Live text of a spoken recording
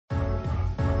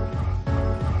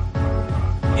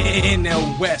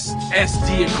NL West,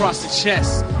 SD across the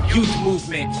chest. Youth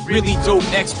movement, really dope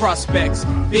ex-prospects.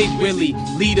 Big Willie,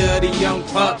 leader of the young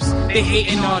pups. They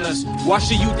hating on us, watch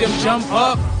the youth them jump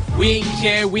up. We ain't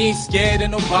care, we ain't scared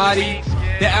of nobody.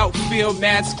 The outfield,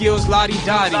 mad skills,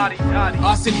 lottie-dottie.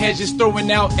 Austin Hedges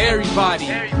throwing out everybody.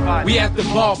 We at the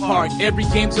ballpark, every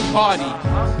game's a party.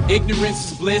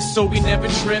 Ignorance is bliss, so we never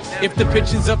trip. If the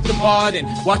pitching's up the bar, then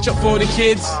watch out for the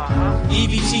kids.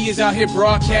 EVT is out here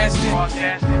broadcasting.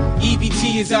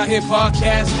 EVT is out here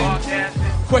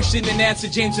podcasting. Question and answer,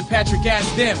 James and Patrick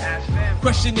ask them.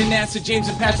 Question and answer, James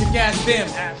and Patrick ask them.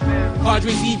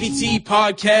 Padres EVT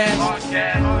podcast.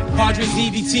 Padres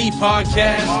EVT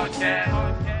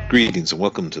podcast. Greetings and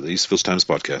welcome to the East Coast Times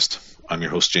podcast. I'm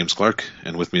your host, James Clark,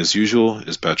 and with me as usual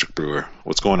is Patrick Brewer.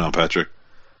 What's going on, Patrick?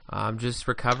 I'm just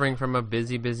recovering from a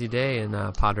busy day in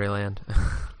Padre land.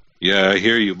 Yeah, I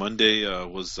hear you. Monday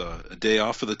was a day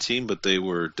off for the team, but they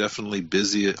were definitely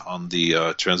busy on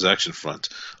the transaction front.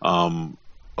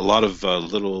 A lot of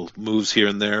little moves here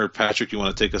and there. Patrick, you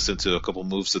want to take us into a couple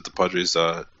moves that the Padres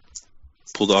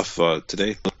pulled off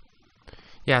today?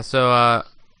 Yeah, so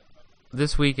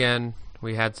this weekend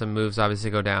we had some moves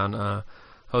obviously go down.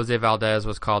 Jose Valdez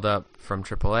was called up from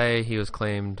AAA. He was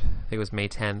claimed, I think it was May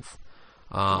 10th,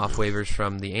 off waivers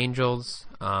from the Angels.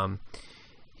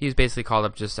 He was basically called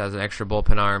up just as an extra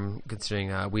bullpen arm,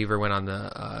 considering Weaver went on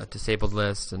the disabled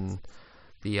list, and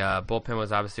the bullpen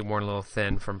was obviously worn a little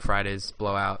thin from Friday's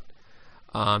blowout.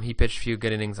 He pitched a few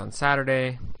good innings on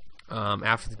Saturday.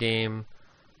 After the game,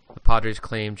 the Padres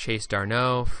claimed Chase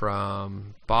d'Arnaud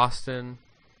from Boston.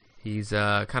 He's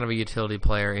kind of a utility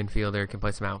player, infielder, can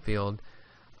play some outfield.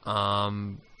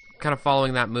 Kind of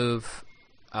following that move,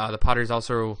 the Padres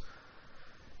also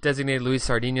designated Luis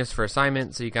Sardinas for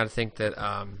assignment, so you got to think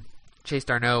that Chase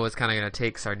d'Arnaud was kind of going to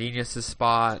take Sardinas'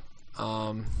 spot.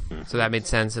 So that made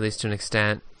sense, at least to an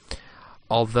extent.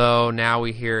 Although now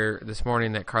we hear this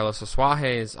morning that Carlos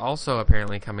Asuaje is also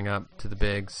apparently coming up to the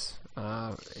bigs.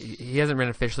 He hasn't been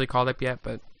officially called up yet,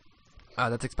 but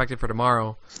that's expected for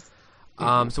tomorrow.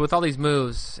 So with all these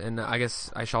moves, and I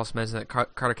guess I should also mention that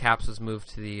Carter Capps was moved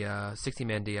to the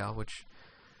 60-man DL, which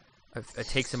it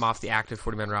takes him off the active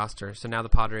 40-man roster. So now the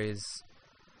Padres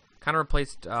kind of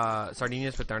replaced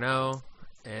Sardinas with d'Arnaud,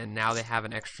 and now they have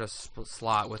an extra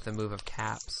slot with the move of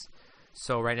Capps.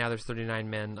 So right now there's 39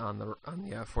 men on the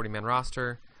 40-man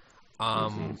roster.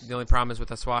 The only problem is with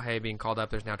Asuaje being called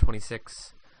up, there's now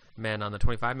 26 men on the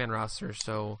 25-man roster.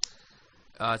 So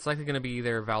it's likely going to be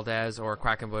either Valdez or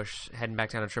Quackenbush heading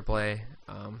back down to AAA.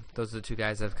 Those are the two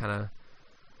guys that have kind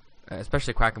of,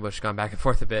 especially Quackenbush, gone back and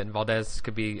forth a bit, and Valdez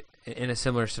could be in a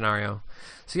similar scenario.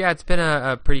 So yeah, it's been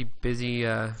a pretty busy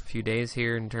few days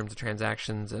here in terms of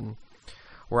transactions, and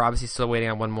we're obviously still waiting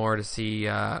on one more to see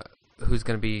who's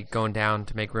going to be going down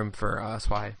to make room for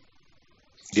Asuaje.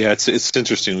 Yeah, it's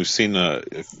interesting. We've seen a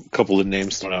couple of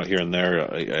names thrown out here and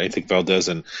there. I think Valdez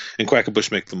and Quackenbush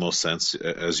make the most sense,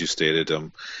 as you stated.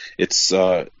 It's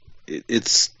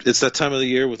that time of the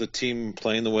year with a team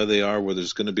playing the way they are, where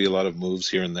there's going to be a lot of moves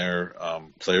here and there.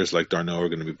 Players like d'Arnaud are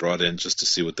going to be brought in just to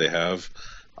see what they have.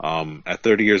 At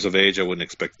 30 years of age, I wouldn't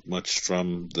expect much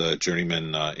from the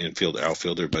journeyman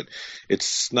outfielder, but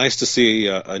it's nice to see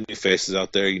new faces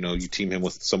out there. You know, you team him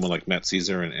with someone like Matt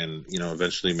Caesar, and you know,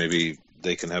 eventually maybe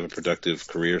they can have a productive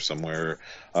career somewhere,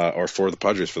 or for the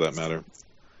Padres for that matter.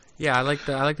 Yeah, I like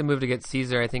the move to get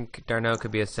Caesar. I think d'Arnaud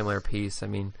could be a similar piece. I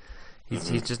mean,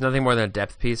 he's just nothing more than a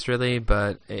depth piece, really,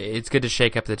 but it's good to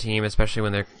shake up the team, especially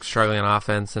when they're struggling on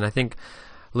offense. And I think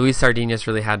Luis Sardinas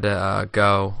really had to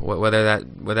go, whether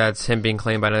that's him being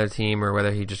claimed by another team or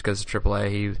whether he just goes to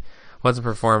AAA. He wasn't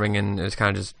performing, and it was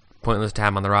kind of just pointless to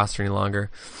have him on the roster any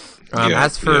longer.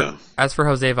 As for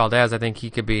Jose Valdez, I think he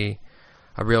could be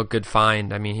a real good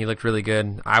find. I mean, he looked really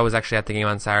good. I was actually at the game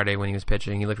on Saturday when he was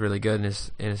pitching. He looked really good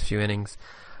in his few innings.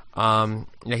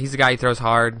 He's a guy who throws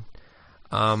hard.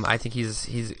 I think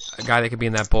he's a guy that could be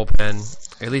in that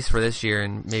bullpen, at least for this year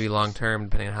and maybe long term,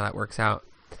 depending on how that works out.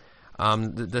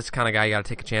 This kind of guy you got to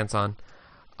take a chance on.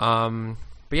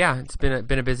 But yeah, it's been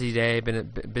a busy day, been a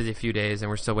busy few days, and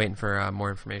we're still waiting for more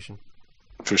information.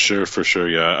 For sure.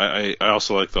 Yeah, I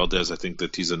also like Valdez. I think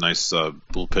that he's a nice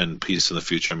bullpen piece in the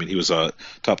future. I mean, he was a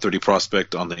top 30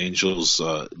 prospect on the Angels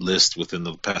list within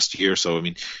the past year. So, I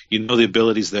mean, you know the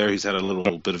ability's there. He's had a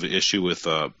little bit of an issue with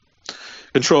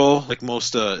control, like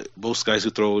most guys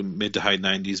who throw mid to high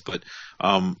 90s. But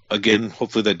again,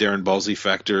 hopefully that Darren Balsley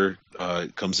factor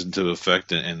comes into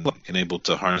effect and can able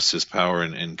to harness his power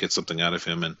and get something out of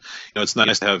him. And you know, it's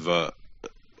nice to have a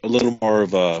little more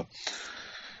of a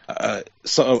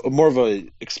more of a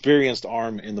experienced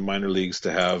arm in the minor leagues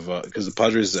to have, because the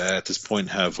Padres at this point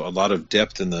have a lot of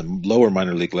depth in the lower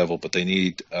minor league level, but they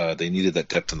needed that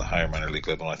depth in the higher minor league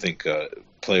level. And I think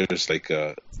players like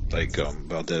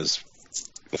Valdez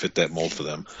fit that mold for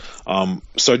them.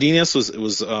 Sardinas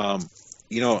was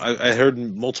I heard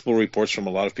multiple reports from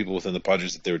a lot of people within the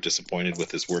Padres that they were disappointed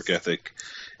with his work ethic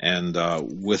and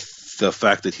with the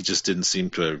fact that he just didn't seem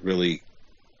to really,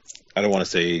 I don't want to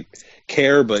say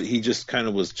care, but he just kind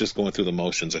of was just going through the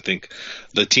motions. I think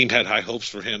the team had high hopes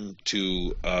for him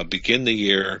to begin the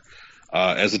year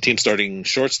as a team starting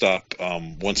shortstop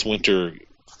once winter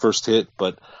first hit,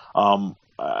 but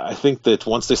I think that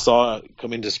once they saw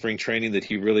come into spring training that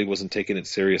he really wasn't taking it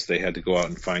serious, they had to go out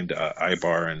and find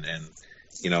Ibar,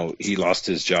 and he lost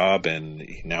his job,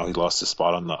 and now he lost his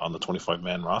spot on the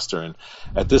 25-man roster. And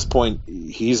at this point,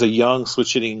 he's a young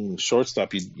switch-hitting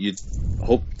shortstop. You'd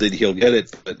hope that he'll get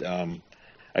it, but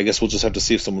I guess we'll just have to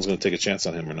see if someone's going to take a chance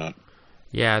on him or not.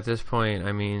 Yeah, at this point,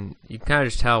 I mean, you can kind of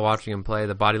just tell watching him play,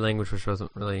 the body language which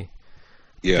wasn't really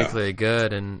particularly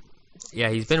good. And, yeah,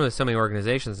 he's been with so many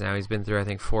organizations now. He's been through, I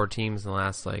think, 4 teams in the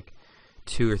last,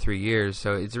 2 or 3 years.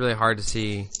 So it's really hard to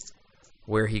see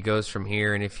where he goes from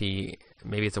here, and if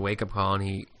maybe it's a wake-up call and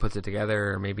he puts it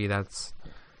together, or maybe that's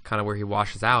kind of where he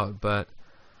washes out. But,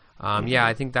 yeah,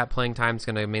 I think that playing time is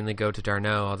going to mainly go to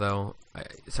d'Arnaud, although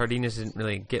Sardinas didn't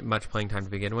really get much playing time to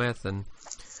begin with. And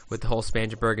with the whole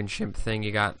Spangenberg and Schimpf thing,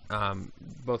 you got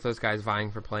both those guys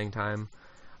vying for playing time.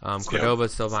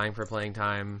 Cordoba's still vying for playing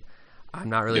time. I'm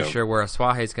not really sure where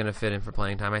Asuaje is going to fit in for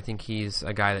playing time. I think he's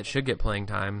a guy that should get playing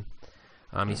time.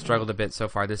 He struggled a bit so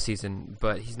far this season,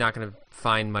 but he's not going to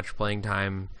find much playing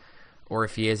time, or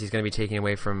if he is, he's going to be taken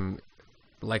away from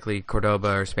likely Cordoba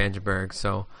or Spangenberg.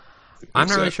 So I'm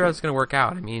not really sure how it's going to work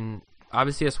out. I mean,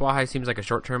 obviously Asuaje seems like a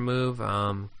short-term move.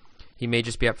 He may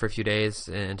just be up for a few days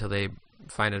until they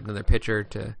find another pitcher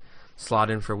to slot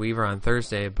in for Weaver on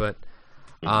Thursday, but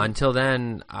until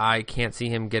then, I can't see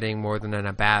him getting more than an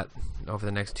at-bat over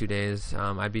the next 2 days.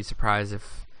 I'd be surprised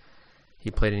if he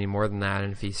played any more than that,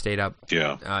 and if he stayed up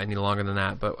any longer than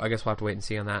that. But I guess we'll have to wait and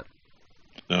see on that.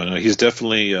 No, he's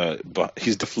definitely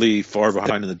far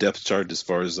behind in the depth chart as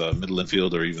far as middle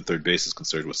infield or even third base is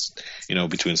concerned. With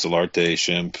between Solarte,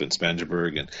 Schimpf, and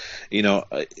Spangenberg, and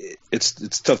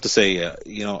it's tough to say.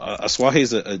 Asuaje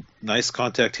is a nice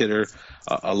contact hitter,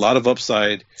 a lot of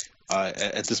upside.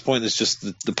 At this point, it's just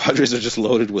the Padres are just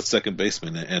loaded with second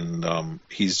basemen, and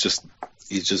he's just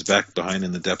back behind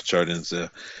in the depth chart, and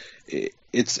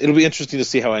it'll be interesting to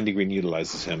see how Andy Green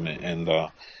utilizes him, and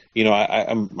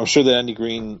I'm sure that Andy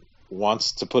Green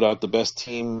wants to put out the best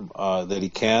team that he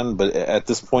can, but at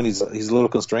this point, he's a little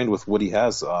constrained with what he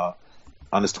has on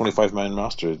his 25-man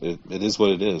roster. It is what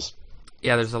it is.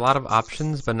 Yeah, there's a lot of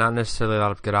options, but not necessarily a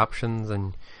lot of good options,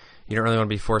 and you don't really want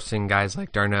to be forcing guys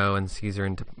like d'Arnaud and Caesar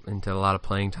into a lot of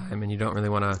playing time, and you don't really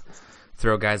want to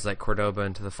throw guys like Cordoba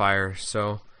into the fire.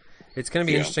 So it's going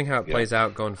to be interesting how it plays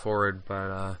out going forward.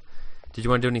 But did you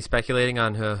want to do any speculating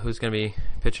on who's going to be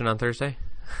pitching on Thursday?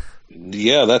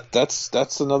 Yeah,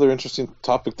 that's another interesting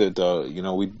topic that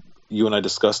you and I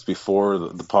discussed before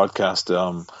the podcast.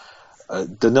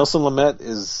 Dinelson Lamet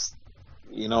is.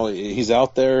 He's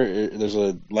out there. There's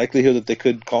a likelihood that they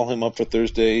could call him up for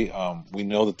Thursday. We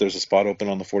know that there's a spot open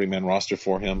on the 40-man roster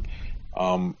for him.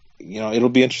 It'll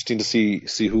be interesting to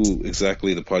see who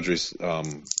exactly the Padres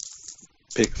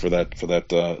pick for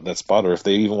that spot, or if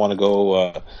they even want to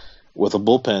go with a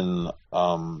bullpen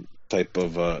type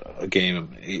of a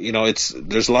game.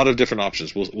 There's a lot of different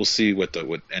options. We'll see what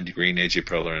Andy Green, AJ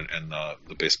Preller, and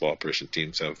the baseball operation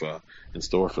teams have in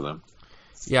store for them.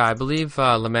 Yeah, I believe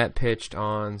Lamet pitched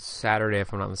on Saturday,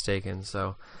 if I'm not mistaken.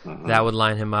 So that would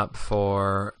line him up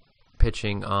for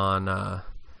pitching on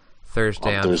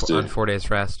Thursday on 4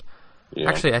 days rest. Yeah.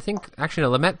 Actually, no,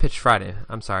 Lamet pitched Friday.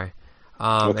 I'm sorry.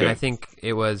 And I think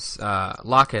it was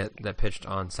Lockett that pitched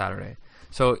on Saturday.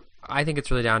 So I think it's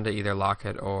really down to either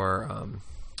Lockett or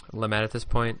Lamet at this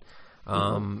point.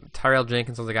 Tyrell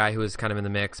Jenkins was the guy who was kind of in the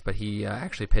mix, but he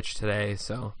actually pitched today,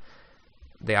 so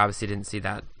they obviously didn't see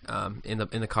that in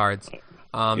the cards.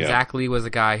 Zach Lee was a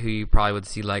guy who you probably would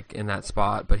see in that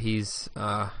spot, but he's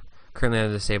currently on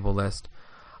the disabled list.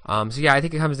 I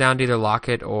think it comes down to either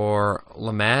Lockett or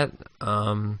Lamet.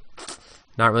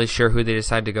 Not really sure who they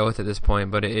decide to go with at this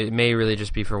point, but it may really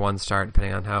just be for one start,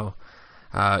 depending on how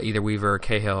either Weaver or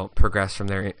Cahill progress from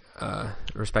their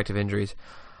respective injuries.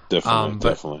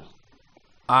 Definitely.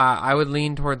 I would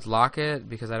lean towards Lockett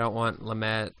because I don't want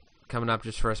Lamet coming up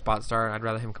just for a spot start. I'd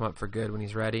rather him come up for good when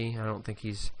he's ready. I don't think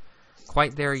he's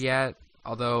quite there yet,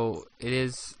 although it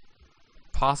is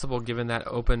possible given that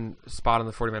open spot on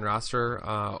the 40-man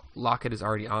roster. Lockett is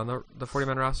already on the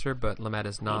 40-man roster, but Lamet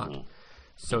is not.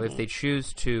 So if they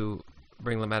choose to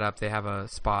bring Lamet up, they have a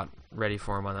spot ready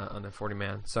for him on the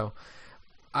 40-man. So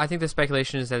I think the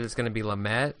speculation is that it's going to be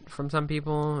Lamet from some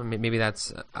people. Maybe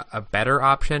that's a better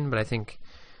option, but I think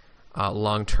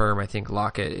long term, I think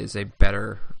Lockett is a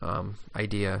better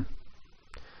idea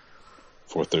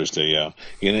for Thursday. Yeah,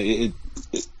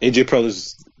 AJ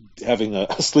Prella's having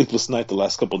a sleepless night the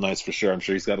last couple of nights for sure. I'm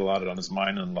sure he's got a lot on his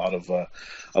mind and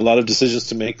a lot of decisions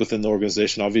to make within the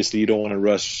organization. Obviously, you don't want to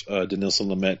rush Denilson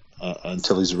Lamet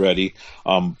until he's ready.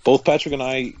 Both Patrick and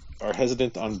I are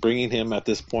hesitant on bringing him at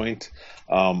this point.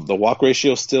 The walk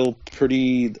ratio is still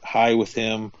pretty high with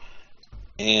him.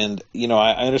 And,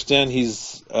 I understand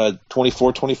he's a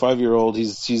 24, 25-year-old.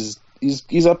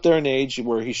 He's up there in age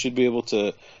where he should be able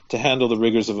to handle the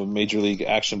rigors of a major league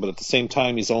action. But at the same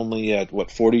time, he's only at,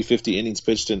 40, 50 innings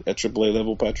pitched at AAA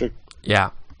level, Patrick?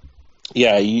 Yeah.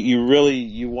 Yeah, you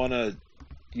want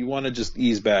to just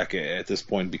ease back at this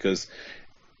point because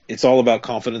it's all about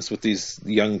confidence with these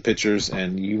young pitchers,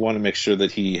 and you want to make sure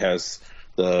that he has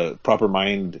the proper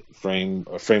frame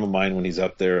of mind when he's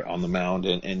up there on the mound,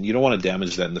 and you don't want to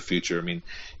damage that in the future. I mean,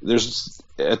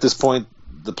 at this point,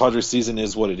 the Padres season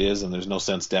is what it is, and there's no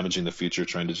sense damaging the future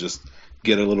trying to just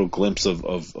get a little glimpse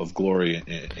of glory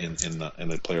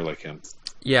in a player like him.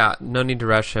 Yeah, no need to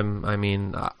rush him. I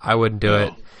mean, I wouldn't do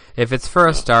it. If it's for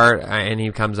a start and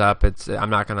he comes up, I'm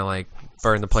not going to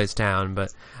burn the place down,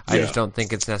 but I just don't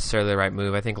think it's necessarily the right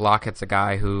move. I think Lockett's a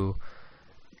guy who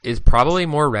is probably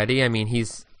more ready. I mean,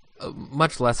 he's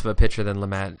much less of a pitcher than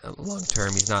Lamet long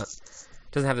term.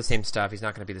 Doesn't have the same stuff. He's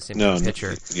not going to be the same kind of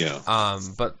pitcher. Yeah.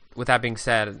 But with that being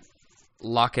said,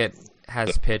 Lockett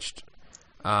has pitched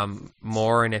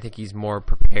more, and I think he's more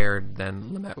prepared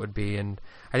than Lamet would be. And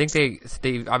I think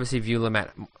they obviously view Lamet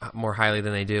more highly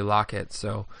than they do Lockett.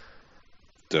 So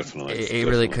definitely, it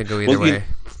really could go either way.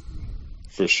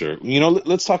 For sure.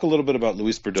 Let's talk a little bit about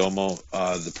Luis Perdomo,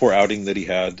 the poor outing that he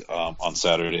had on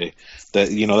Saturday. That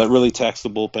really taxed the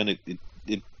bullpen.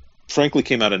 It frankly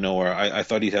came out of nowhere. I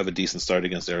thought he'd have a decent start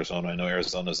against Arizona. I know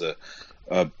Arizona's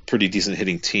a pretty decent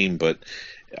hitting team, but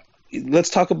let's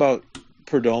talk about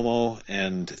Perdomo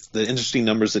and the interesting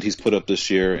numbers that he's put up this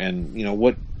year, and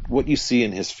what you see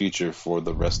in his future for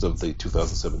the rest of the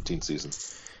 2017 season.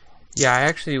 Yeah, I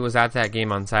actually was at that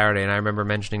game on Saturday, and I remember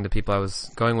mentioning to people I was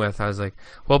going with, I was like,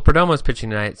 well, Perdomo's pitching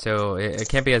tonight, so it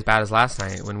can't be as bad as last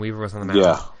night when Weaver was on the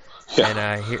mound. Yeah.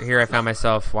 And here I found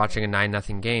myself watching a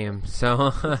 9-0 game.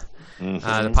 So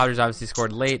the Padres obviously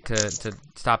scored late to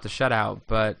stop the shutout,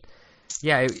 but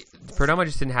yeah, Perdomo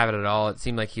just didn't have it at all. It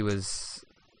seemed like he was,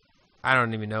 I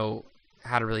don't even know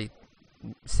how to really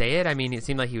say it. I mean, it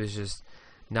seemed like he was just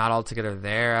not altogether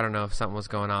there. I don't know if something was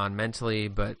going on mentally,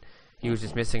 but he was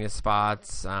just missing his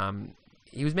spots.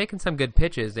 He was making some good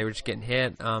pitches. They were just getting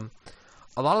hit.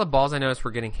 A lot of the balls I noticed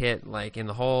were getting hit in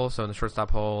the hole, so in the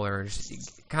shortstop hole, or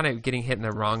just kind of getting hit in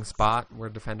the wrong spot where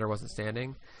the defender wasn't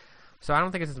standing. So I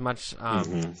don't think it's as much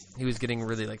he was getting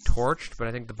really torched, but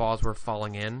I think the balls were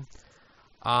falling in.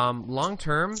 Long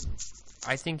term,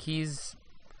 I think he's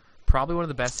probably one of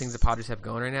the best things the Padres have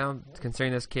going right now,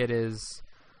 considering this kid is,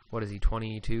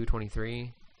 22,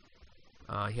 23?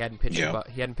 He hadn't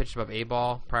pitched above A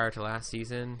ball prior to last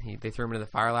season. They threw him into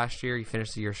the fire last year. He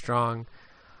finished the year strong.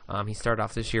 He started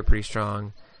off this year pretty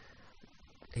strong.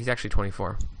 He's actually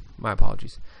 24. My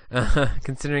apologies.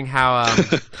 Considering how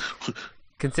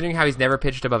he's never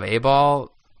pitched above A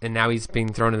ball, and now he's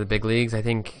being thrown in the big leagues, I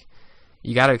think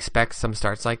you got to expect some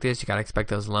starts like this. You got to expect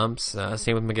those lumps.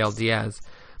 Same with Miguel Diaz.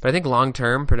 But I think long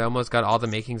term, Perdomo's got all the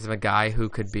makings of a guy who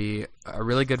could be a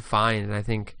really good find, and I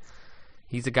think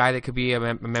he's a guy that could be a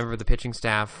member of the pitching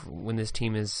staff when this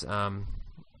team is going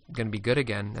to be good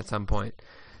again at some point.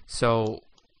 So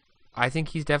I think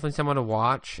he's definitely someone to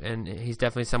watch, and he's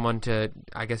definitely someone to,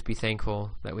 I guess, be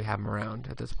thankful that we have him around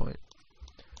at this point.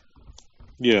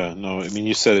 Yeah, no, I mean,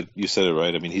 you said it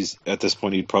right. I mean, he's at this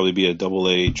point he'd probably be a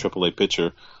AA, AAA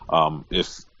pitcher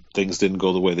if things didn't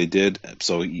go the way they did.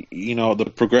 So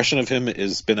the progression of him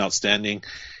has been outstanding,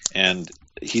 and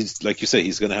he's, like you say,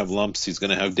 he's going to have lumps. He's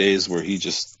going to have days where he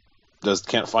just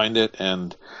can't find it,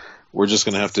 and we're just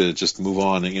going to have to just move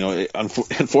on. And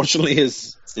unfortunately,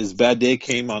 his bad day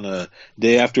came on a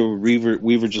day after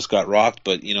Weaver just got rocked.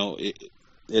 But it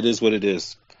is what it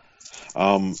is.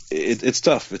 It's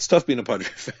tough. It's tough being a Padre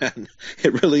fan.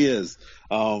 It really is.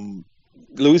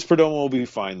 Luis Perdomo will be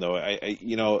fine, though.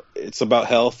 It's about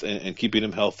health and keeping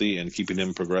him healthy and keeping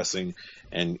him progressing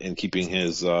and keeping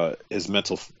his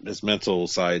mental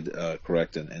side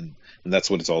correct, and that's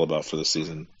what it's all about for the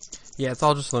season. Yeah, it's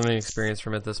all just learning experience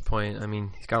from at this point. I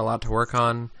mean, he's got a lot to work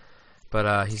on,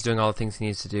 but he's doing all the things he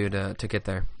needs to do to get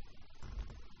there.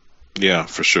 Yeah,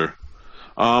 for sure.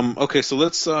 Okay, so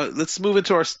let's move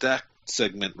into our stat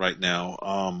segment right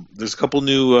now. There's a couple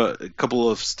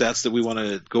of stats that we want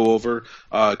to go over.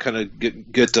 Kind of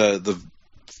get the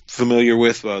familiar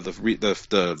with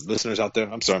the listeners out there.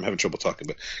 I'm sorry, I'm having trouble talking,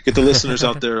 but get the listeners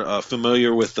out there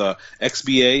familiar with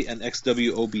XBA and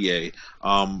XWOBA.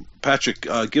 Patrick,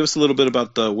 give us a little bit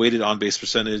about the weighted on base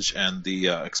percentage and the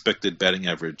expected batting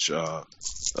average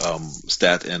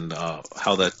stat, and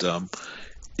how that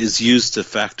is used to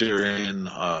factor in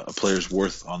a player's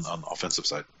worth on the offensive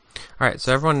side. All right,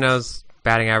 so everyone knows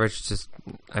batting average is just,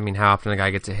 I mean, how often a guy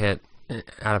gets a hit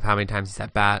out of how many times he's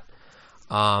at bat.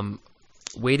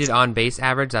 Weighted on base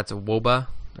average, that's a WOBA.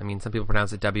 I mean, some people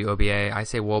pronounce it WOBA. I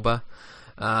say WOBA.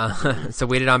 So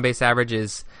weighted on base average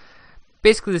is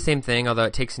basically the same thing, although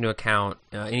it takes into account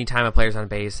any time a player's on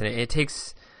base, and it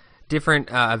takes different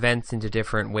events into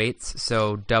different weights.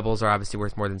 So doubles are obviously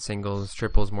worth more than singles,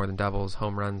 triples more than doubles,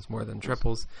 home runs more than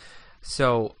triples.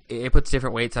 So it puts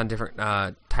different weights on different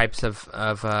types of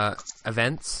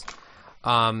events.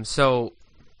 So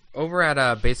over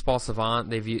at Baseball Savant,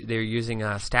 they're using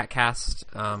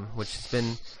StatCast, which has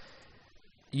been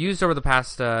used over the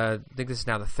past, I think this is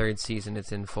now the third season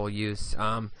it's in full use.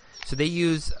 So they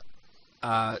use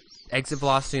exit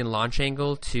velocity and launch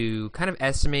angle to kind of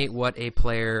estimate what a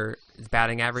player's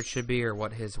batting average should be or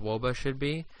what his WOBA should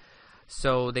be.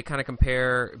 So they kind of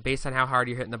compare, based on how hard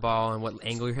you're hitting the ball and what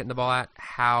angle you're hitting the ball at,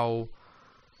 how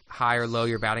high or low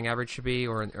your batting average should be,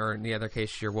 or in the other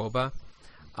case, your WOBA.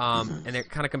 And they're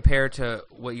kind of compared to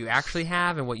what you actually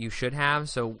have and what you should have.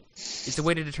 So it's a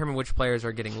way to determine which players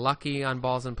are getting lucky on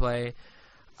balls in play,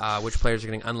 which players are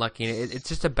getting unlucky. And it's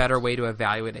just a better way to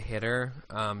evaluate a hitter,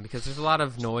 because there's a lot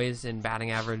of noise in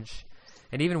batting average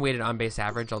and even weighted on-base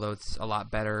average, although it's a lot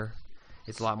better.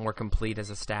 It's a lot more complete as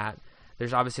a stat.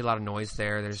 There's obviously a lot of noise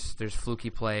there. There's fluky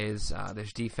plays.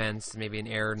 There's defense, maybe an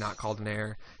error not called an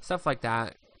error. Stuff like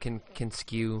that can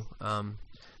skew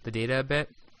the data a bit.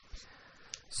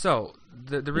 So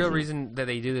the real reason that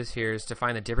they do this here is to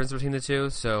find the difference between the two.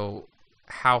 So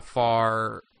how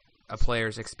far a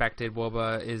player's expected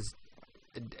WOBA is,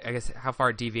 I guess, how far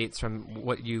it deviates from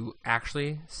what you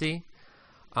actually see.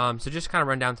 So just kind of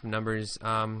run down some numbers.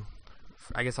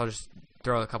 I guess I'll just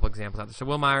throw a couple examples out there. So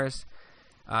Will Myers,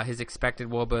 his expected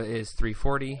WOBA is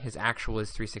 340. His actual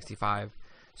is 365.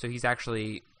 So he's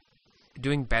actually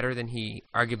doing better than he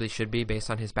arguably should be based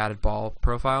on his batted ball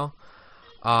profile.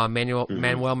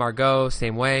 Manuel Margot,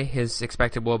 same way. His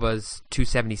expected WOBA is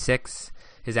 276.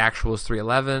 His actual is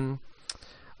 311.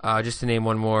 Just to name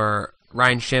one more,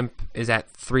 Ryan Schimpf is at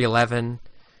 311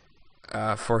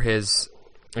 for his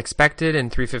expected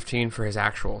and 315 for his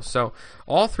actual. So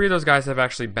all three of those guys have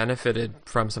actually benefited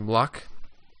from some luck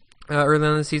early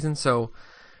in the season. So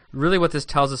really what this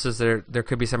tells us is there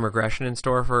could be some regression in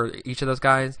store for each of those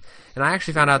guys. And I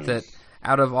actually found out that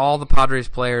out of all the Padres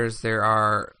players,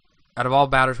 out of all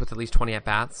batters with at least 20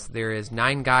 at-bats, there is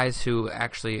 9 guys who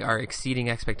actually are exceeding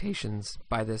expectations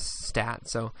by this stat.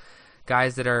 So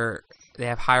guys that they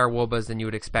have higher WOBAs than you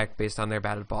would expect based on their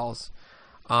batted balls.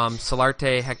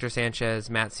 Solarte, Hector Sanchez,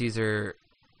 Matt Caesar,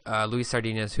 Luis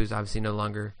Sardinas, who's obviously no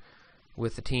longer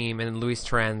with the team, and Luis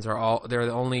Torrens they're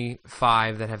the only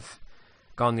 5 that have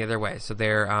gone the other way. So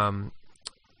their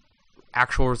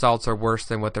actual results are worse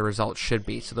than what their results should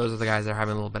be. So those are the guys that are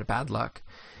having a little bit of bad luck.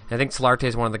 And I think Solarte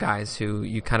is one of the guys who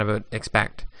you kind of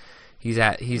expect. He's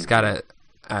got a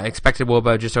expected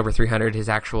WOBA just over 300. His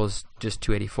actual is just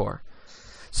 284.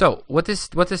 So what this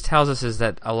tells us is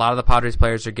that a lot of the Padres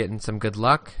players are getting some good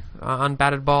luck on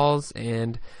batted balls,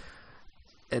 and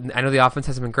I know the offense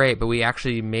hasn't been great, but we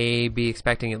actually may be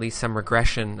expecting at least some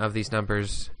regression of these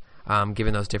numbers,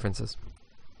 given those differences.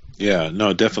 Yeah,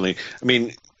 no, definitely. I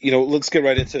mean, let's get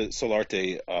right into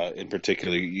Solarte in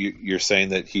particular. You're saying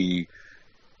that he's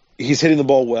hitting the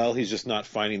ball well. He's just not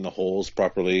finding the holes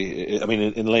properly. I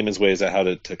mean, in layman's way, is that how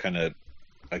to kind of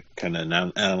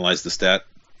analyze the stat?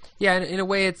 Yeah, in a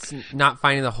way, it's not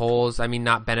finding the holes. I mean,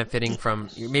 not benefiting from,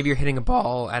 maybe you're hitting a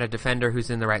ball at a defender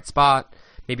who's in the right spot.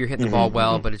 Maybe you're hitting the ball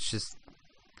well, but it's just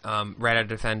right at a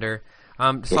defender.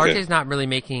 Solarte's not really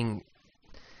making,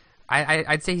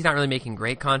 I'd say he's not really making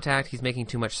great contact. He's making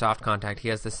too much soft contact. He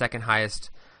has the second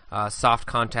highest soft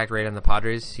contact rate on the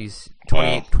Padres. He's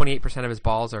 28% of his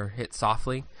balls are hit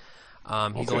softly.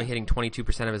 He's only hitting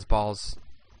 22% of his balls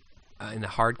in the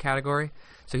hard category.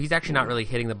 So he's actually not really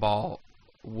hitting the ball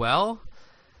well.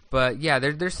 But yeah,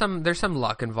 there's some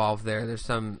luck involved there. There's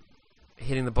some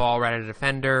hitting the ball right at a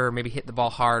defender, or maybe hit the ball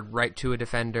hard right to a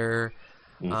defender.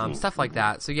 stuff like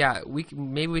that. So yeah,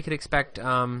 maybe we could expect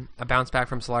a bounce back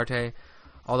from Solarte,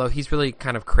 although he's really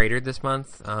kind of cratered this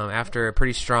month after a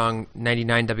pretty strong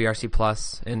 99 WRC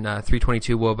plus and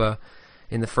 322 WOBA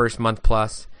in the first month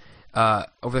plus. Over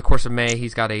the course of May,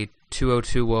 he's got a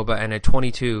 202 WOBA and a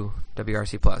 22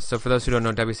 WRC plus. So for those who don't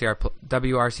know,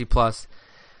 WRC plus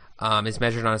is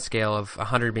measured on a scale of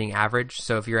 100 being average.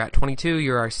 So if you're at 22,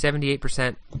 you are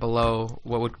 78% below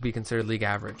what would be considered league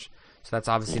average. So that's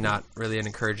obviously not really an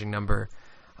encouraging number.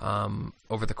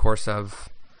 Over the course of,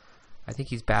 I think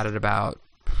he's batted about,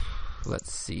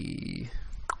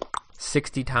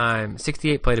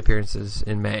 68 plate appearances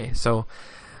in May. So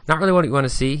not really what you want to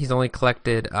see. He's only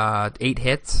collected 8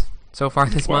 hits so far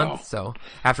this month. So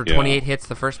after 28 hits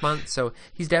the first month, so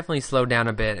he's definitely slowed down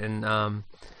a bit, and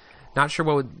not sure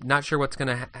what's going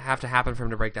to have to happen for him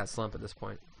to break that slump at this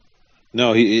point.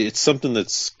 No, it's something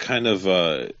that's kind of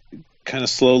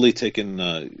slowly taken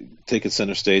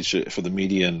center stage for the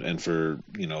media and for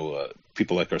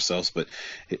people like ourselves. But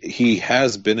he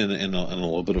has been in a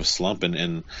little bit of a slump,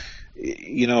 and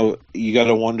you got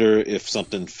to wonder if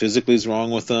something physically is wrong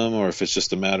with him, or if it's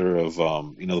just a matter of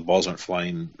the balls aren't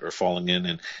flying or falling in.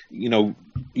 And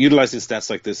utilizing stats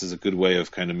like this is a good way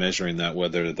of kind of measuring that,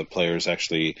 whether the player is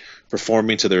actually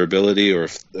performing to their ability or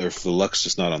if the luck's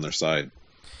just not on their side.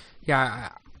 Yeah,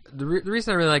 the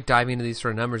reason I really like diving into these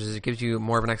sort of numbers is it gives you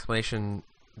more of an explanation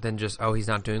than just, he's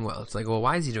not doing well. It's like, well,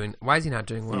 why is he not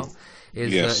doing well?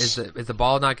 Is the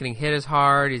ball not getting hit as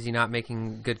hard? Is he not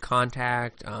making good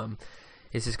contact?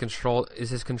 Is his control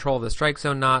of the strike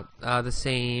zone not the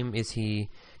same? Is he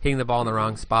hitting the ball in the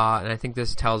wrong spot? And I think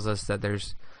this tells us that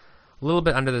there's a little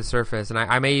bit under the surface, and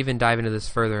I may even dive into this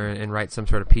further and write some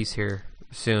sort of piece here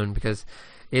soon, because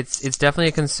it's definitely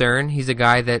a concern. He's a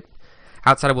guy that,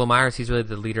 outside of Will Myers, he's really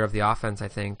the leader of the offense, I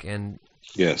think. And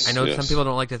I know some people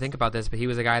don't like to think about this, but he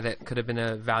was a guy that could have been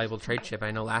a valuable trade chip.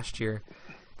 I know last year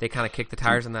they kind of kicked the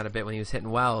tires on that a bit when he was hitting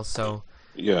well. So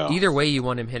either way, you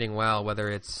want him hitting well, whether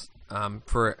it's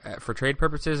for trade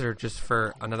purposes or just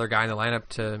for another guy in the lineup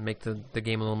to make the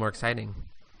game a little more exciting.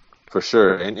 For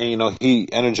sure, and he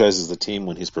energizes the team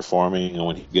when he's performing and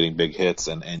when he's getting big hits,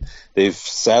 and they've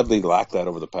sadly lacked that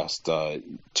over the past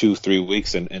 2-3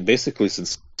 weeks, and basically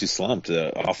since he slumped.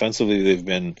 Offensively, they've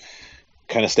been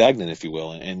kind of stagnant, if you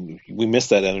will, and we miss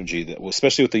that energy, that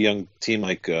especially with a young team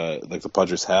like the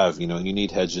Padres have. You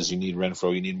need Hedges, you need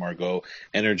Renfroe, you need Margot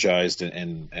energized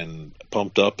and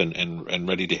pumped up and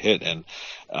ready to hit, and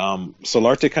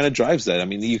Solarte kind of drives that. I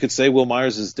mean, you could say Will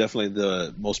Myers is definitely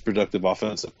the most productive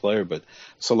offensive player, but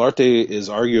Solarte is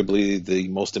arguably the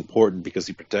most important because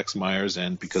he protects Myers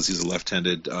and because he's a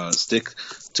left-handed stick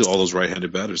to all those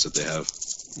right-handed batters that they have.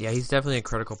 Yeah, he's definitely a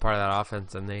critical part of that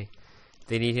offense, and they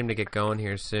need him to get going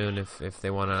here soon if they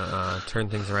want to turn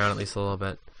things around at least a little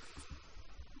bit.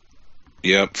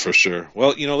 Yep, for sure.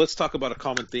 Well, let's talk about a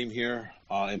common theme here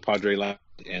in Padre Land,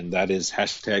 and that is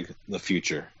 #the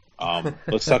future.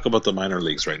 Let's talk about the minor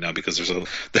leagues right now, because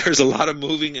there's a lot of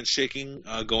moving and shaking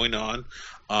going on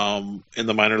in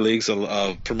the minor leagues.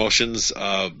 Promotions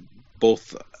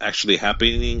both actually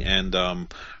happening and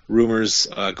rumors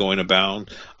going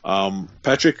abound.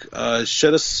 Patrick,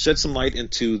 shed some light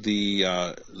into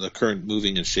the current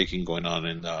moving and shaking going on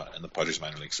in the Padres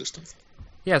minor league system.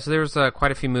 Yeah, so there was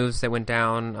quite a few moves that went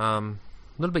down. A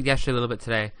little bit yesterday, a little bit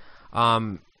today.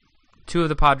 Two of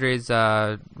the Padres'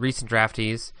 recent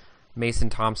draftees, Mason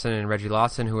Thompson and Reggie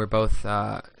Lawson, who were both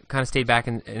kind of stayed back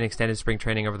in extended spring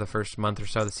training over the first month or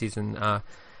so of the season,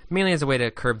 mainly as a way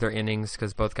to curb their innings,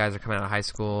 because both guys are coming out of high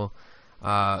school.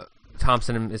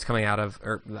 Thompson is coming out of,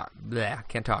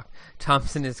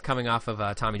 Thompson is coming off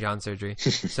of Tommy John surgery,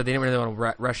 so they didn't really want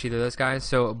to rush either of those guys.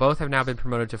 So both have now been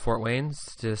promoted to Fort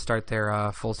Wayne's to start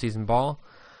their full season ball.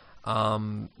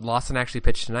 Lawson actually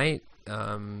pitched tonight.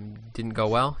 Didn't go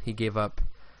well. He gave up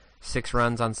 6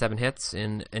 runs on 7 hits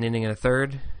in an inning and a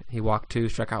third. He walked 2,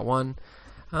 struck out 1.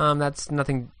 That's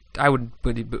nothing. I wouldn't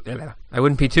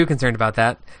be too concerned about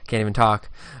that. Can't even talk.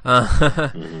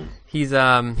 He's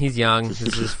young. This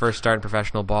is his first start in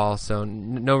professional ball, so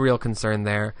no real concern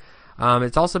there.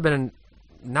 It's also been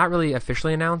not really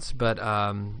officially announced, but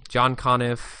John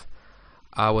Conniff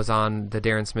was on the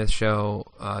Darren Smith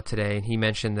show today, and he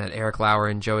mentioned that Eric Lauer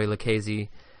and Joey Lucchesi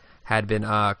had been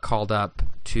called up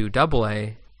to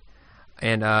Double-A,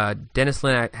 and Dennis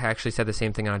Lynn actually said the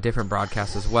same thing on a different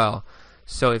broadcast as well.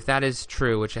 So if that is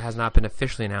true, which it has not been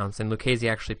officially announced, and Lucchesi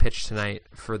actually pitched tonight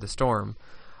for the Storm,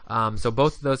 so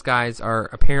both of those guys are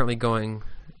apparently going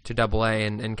to Double-A,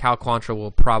 and Cal Quantrill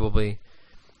will probably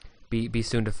be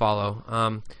soon to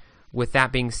follow. With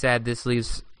that being said, this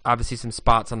leaves obviously some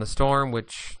spots on the Storm,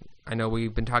 which I know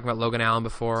we've been talking about Logan Allen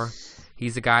before.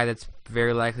 he's a guy that's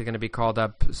very likely going to be called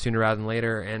up sooner rather than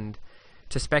later. And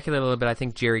to speculate a little bit, I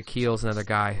think Jerry Keel's another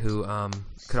guy who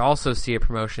could also see a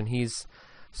promotion. He's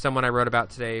someone I wrote about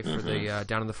today for the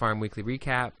Down on the Farm weekly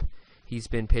recap. He's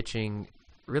been pitching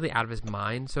really out of his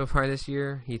mind so far this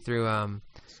year. He threw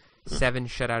 7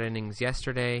 shutout innings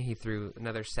yesterday. He threw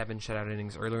another 7 shutout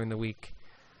innings earlier in the week.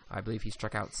 I believe he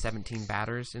struck out 17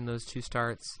 batters in those 2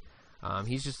 starts.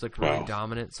 He's just looked really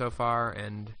dominant so far,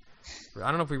 and I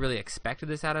don't know if we really expected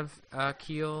this out of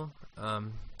Keel.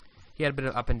 He had a bit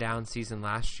of up and down season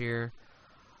last year.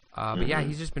 But yeah,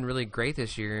 he's just been really great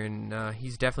this year, and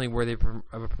he's definitely worthy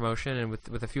of a promotion. And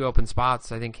with a few open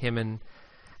spots, I think him and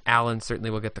Allen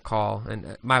certainly will get the call.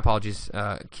 And my apologies,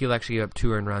 Keel actually gave up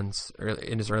 2 earned runs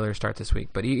in his earlier start this week.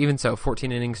 But even so,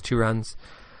 14 innings, 2 runs,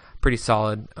 pretty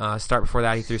solid. Start before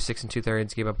that, he threw 6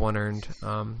 2/3, gave up 1 earned.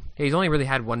 He's only really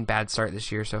had 1 bad start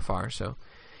this year so far, so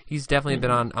he's definitely been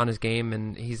on his game,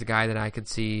 and he's a guy that I could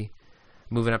see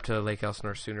moving up to Lake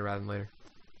Elsinore sooner rather than later.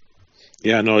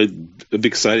 Yeah, no, I'd be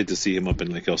excited to see him up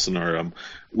in Lake Elsinore.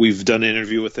 We've done an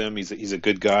interview with him. He's a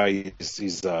good guy.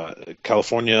 He's a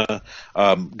California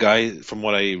guy, from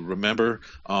what I remember.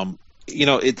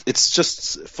 It's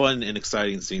just fun and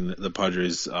exciting seeing the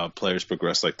Padres players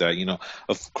progress like that.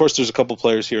 Of course, there's a couple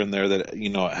players here and there that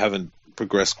haven't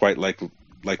progressed quite like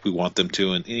we want them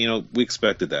to, and we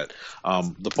expected that.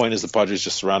 The point is the Padres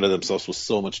just surrounded themselves with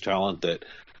so much talent that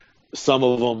some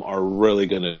of them are really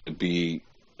going to be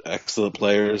excellent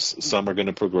players. Some are going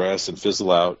to progress and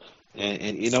fizzle out, and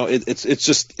it's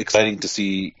just exciting to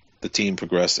see the team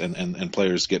progress and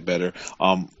players get better.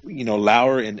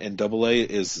 Lauer in Double-A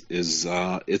is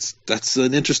that's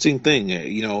an interesting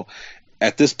thing.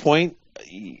 At this point,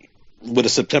 would a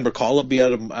September call-up be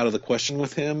out of the question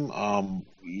with him?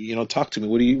 Talk to me.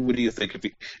 What do you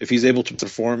think if he's able to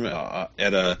perform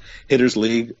at a hitters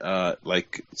league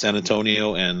like San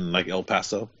Antonio and like El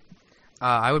Paso?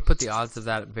 I would put the odds of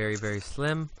that very, very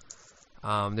slim.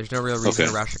 There's no real reason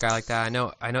to rush a guy like that. I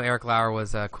know Eric Lauer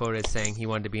was quoted saying he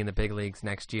wanted to be in the big leagues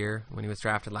next year when he was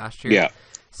drafted last year. Yeah.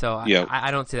 So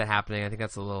I don't see that happening. I think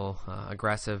that's a little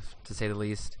aggressive, to say the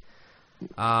least.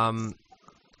 But him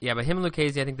and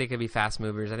Lucchesi, I think they could be fast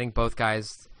movers. I think both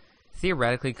guys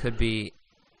theoretically could be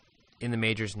in the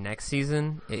majors next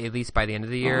season, at least by the end of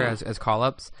the year as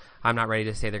call-ups. I'm not ready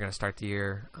to say they're going to start the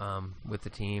year with the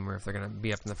team, or if they're going to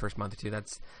be up in the first month or two.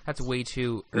 That's way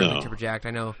too early to project.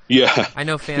 I know. Yeah. I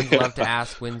know fans love to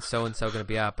ask when so and so going to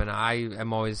be up, and I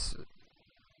am always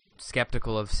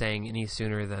skeptical of saying any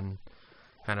sooner than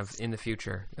kind of in the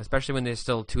future, especially when there's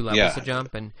still 2 levels to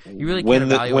jump, and you really can't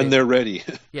evaluate when they're ready.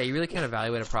 Yeah, you really can't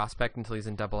evaluate a prospect until he's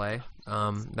in Double-A.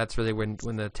 That's really when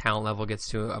the talent level gets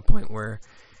to a point where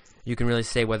you can really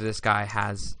say whether this guy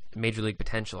has major league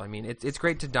potential. I mean, it's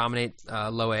great to dominate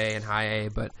low A and high A,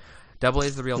 but Double-A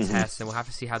is the real test, and we'll have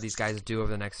to see how these guys do over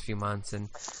the next few months. And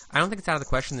I don't think it's out of the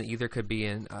question that either could be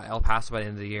in El Paso by the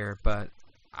end of the year, but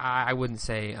I wouldn't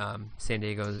say San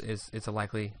Diego is a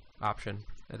likely option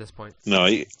at this point. No,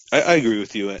 I agree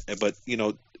with you, but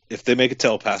if they make it to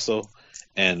El Paso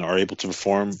and are able to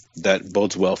perform, that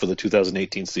bodes well for the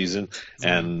 2018 season,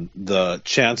 and the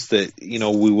chance that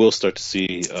we will start to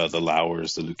see the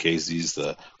Lauers, the Lucchesis,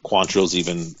 the Quantros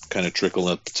even kind of trickle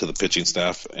up to the pitching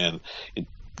staff, and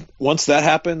once that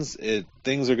happens,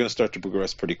 things are going to start to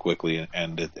progress pretty quickly,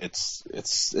 and it's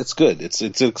good. It's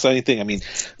an exciting thing. I mean,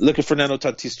 look at Fernando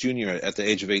Tatis Jr. at the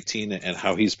age of 18 and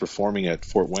how he's performing at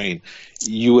Fort Wayne.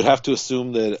 You would have to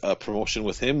assume that a promotion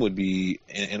with him would be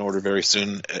in order very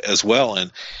soon as well.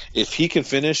 And if he can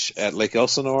finish at Lake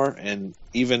Elsinore and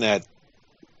even at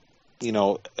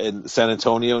in San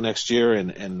Antonio next year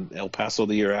and El Paso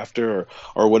the year after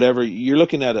or whatever, you're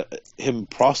looking at him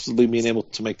possibly being able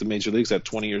to make the major leagues at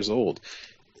 20 years old.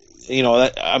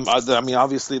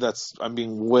 Obviously I'm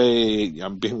being way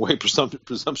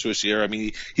presumptuous here. I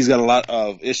mean, he's got a lot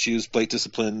of issues, plate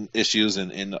discipline issues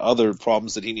and other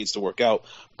problems that he needs to work out,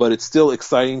 but it's still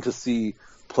exciting to see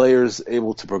players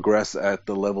able to progress at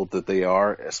the level that they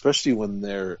are, especially when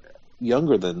they're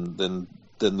younger than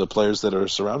the players that are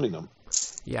surrounding them.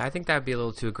 Yeah, I think that would be a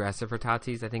little too aggressive for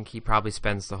Tatis. I think he probably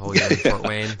spends the whole year in Fort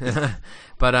Wayne.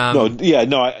 But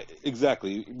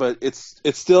exactly. But it's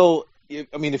still.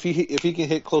 I mean, if he can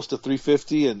hit close to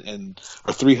 350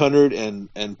 or 300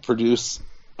 and produce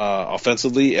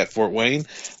offensively at Fort Wayne,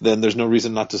 then there's no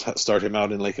reason not to start him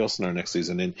out in Lake Elsinore next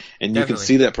season. And you can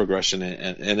see that progression,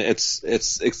 and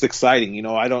it's exciting.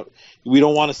 We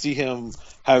don't want to see him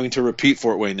having to repeat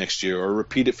Fort Wayne next year or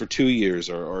repeat it for 2 years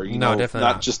or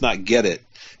not get it.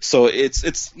 So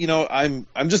it's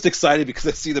I'm just excited because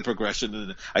I see the progression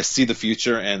and I see the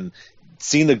future, and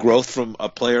seeing the growth from a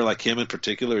player like him in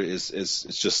particular is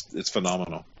it's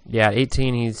phenomenal. Yeah, at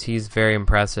 18, he's very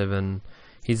impressive, and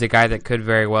he's a guy that could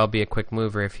very well be a quick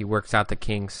mover if he works out the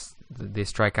kinks, the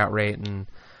strikeout rate, and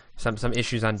some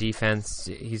issues on defense.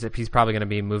 He's probably going to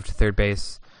be moved to third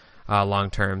base long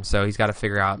term, so he's got to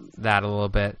figure out that a little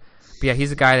bit. But yeah,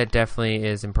 he's a guy that definitely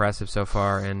is impressive so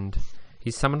far, and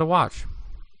he's someone to watch.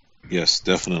 Yes,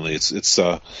 definitely.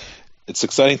 It's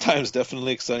exciting times.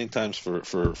 Definitely exciting times for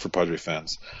Padre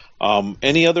fans.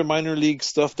 Any other minor league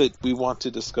stuff that we want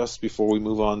to discuss before we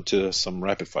move on to some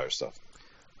rapid fire stuff?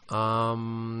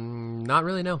 Not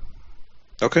really. No.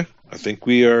 Okay, I think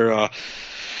we are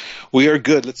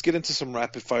good. Let's get into some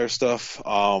rapid fire stuff.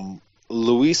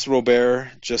 Luis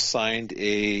Robert just signed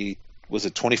a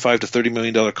 $25 to $30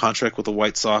 million contract with the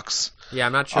White Sox. Yeah,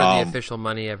 I'm not sure the official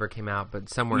money ever came out, but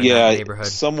somewhere in that neighborhood.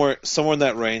 Somewhere in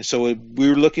that range. So we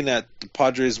were looking at the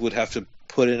Padres would have to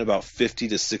put in about $50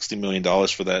 to $60 million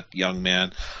for that young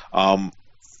man.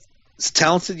 He's a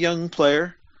talented young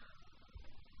player.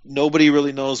 Nobody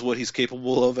really knows what he's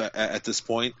capable of at this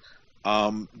point.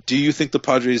 Do you think the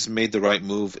Padres made the right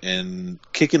move in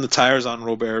kicking the tires on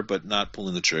Robert but not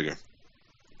pulling the trigger?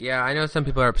 Yeah, I know some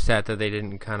people are upset that they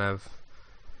didn't kind of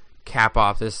cap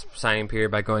off this signing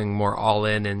period by going more all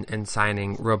in and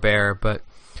signing Robert, but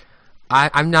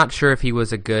I'm not sure if he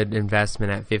was a good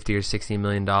investment at $50 or $60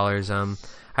 million.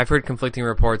 I've heard conflicting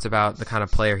reports about the kind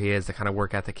of player he is, the kind of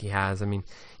work ethic he has. I mean,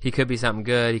 he could be something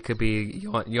good. He could be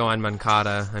Yoan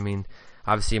Moncada. I mean,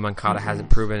 obviously Moncada hasn't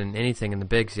proven anything in the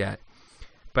bigs yet,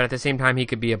 but at the same time, he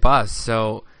could be a bust.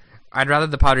 So I'd rather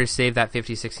the Padres save that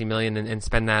 $50, $60 million and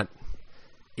spend that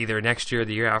either next year or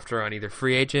the year after on either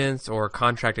free agents or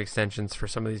contract extensions for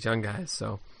some of these young guys.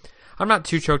 So I'm not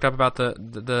too choked up about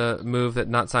the move that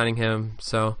not signing him.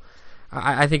 So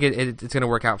I think it's going to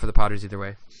work out for the Padres either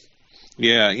way.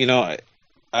 Yeah,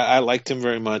 I liked him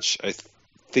very much. I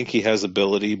think he has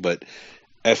ability, but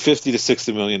at $50 to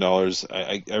 $60 million,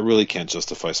 I really can't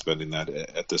justify spending that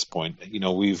at this point.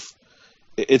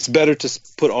 It's better to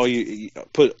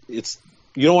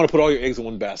you don't want to put all your eggs in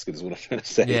one basket is what I'm trying to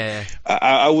say. Yeah.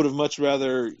 I would have much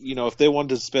rather, if they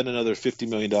wanted to spend another $50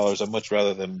 million, I'd much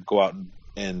rather them go out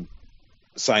and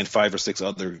sign 5 or 6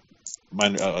 other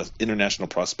minor international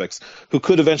prospects who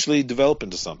could eventually develop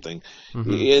into something.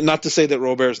 Mm-hmm. Not to say that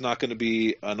Robert is not going to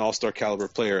be an all-star caliber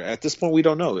player. At this point, we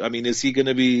don't know. I mean, is he going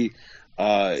to be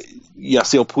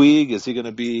Yasiel Puig? Is he going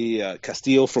to be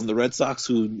Castillo from the Red Sox,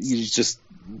 who he's just –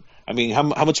 I mean,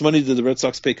 how much money did the Red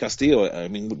Sox pay Castillo? I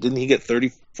mean, didn't he get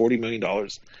 $30-40 million?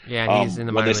 Yeah, and he's in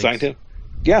the minor leagues. When they signed him?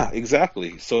 Yeah,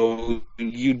 exactly. So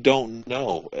you don't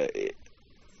know.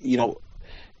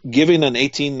 Giving an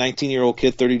 18, 19-year-old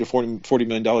kid $30 to $40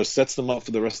 million sets them up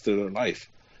for the rest of their life.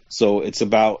 So it's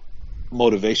about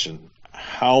motivation.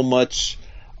 How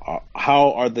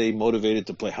are they motivated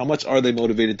to play? How much are they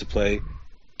motivated to play?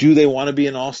 Do they want to be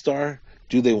an all-star?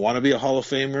 Do they want to be a Hall of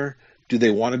Famer? Do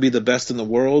they want to be the best in the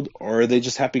world, or are they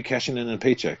just happy cashing in a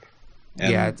paycheck? And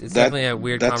yeah, it's definitely a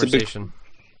weird conversation.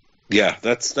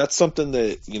 That's something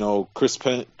that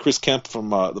Chris Kemp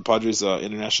from the Padres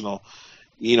International,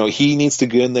 he needs to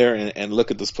get in there and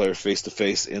look at this player face to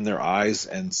face in their eyes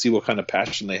and see what kind of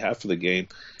passion they have for the game.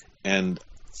 And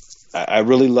I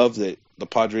really love that the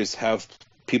Padres have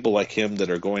people like him that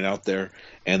are going out there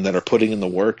and that are putting in the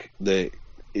work. That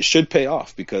it should pay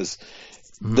off because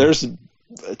there's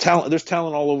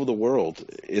talent all over the world.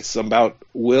 It's about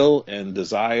will and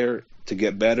desire to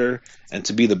get better and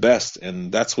to be the best,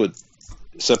 and that's what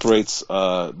separates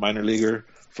a minor leaguer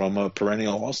from a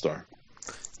perennial all-star.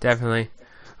 Definitely.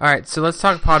 All right, so let's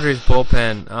talk Padres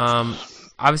bullpen.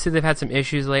 Obviously, they've had some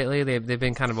issues lately. They've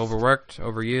been kind of overworked,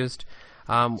 overused.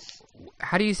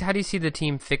 How do you see the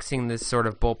team fixing this sort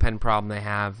of bullpen problem they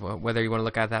have? Whether you want to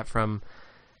look at that from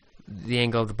the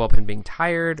angle of the bullpen being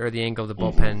tired or the angle of the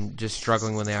bullpen just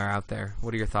struggling when they are out there.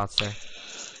 What are your thoughts there?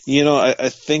 I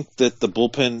think that the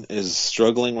bullpen is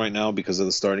struggling right now because of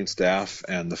the starting staff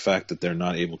and the fact that they're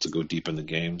not able to go deep in the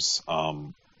games.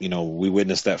 We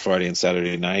witnessed that Friday and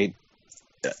Saturday night.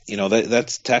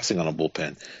 That's taxing on a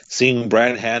bullpen. Seeing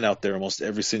Brad Hand out there almost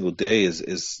every single day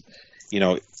is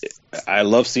I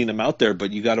love seeing him out there,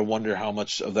 but you got to wonder how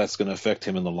much of that's going to affect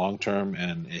him in the long term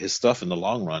and his stuff in the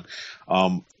long run.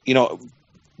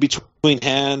 Between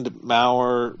Hand,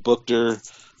 Mauer, Buchter,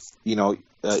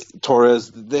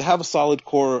 Torres, they have a solid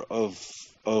core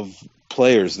of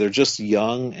players. They're just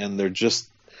young and they're just,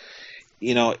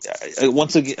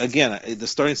 once again, the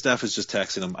starting staff is just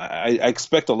taxing them. I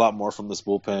expect a lot more from this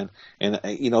bullpen, and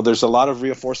there's a lot of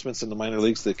reinforcements in the minor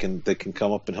leagues that can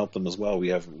come up and help them as well. We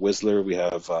have Whistler, we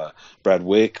have Brad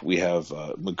Wick, we have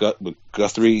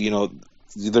McGuthrie.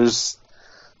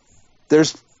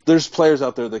 there's players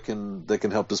out there that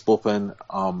can help this bullpen.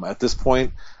 At this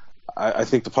point, I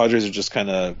think the Padres are just kind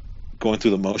of going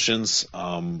through the motions.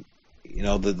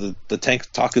 The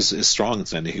tank talk is strong in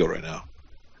San Diego right now.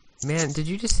 Man, did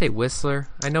you just say Whistler?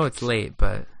 I know it's late,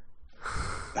 but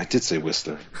I did say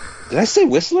Whistler. Did I say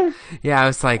Whistler? Yeah, I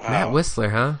was like, wow. Matt Whistler,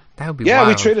 huh? That would be wild.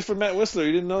 We traded for Matt Whistler.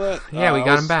 You didn't know that? Yeah, we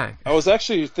got him back. I was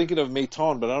actually thinking of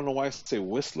Maton, but I don't know why I say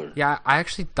Whistler. Yeah, I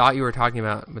actually thought you were talking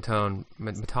about Maton.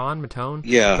 Maton?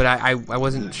 Yeah. But I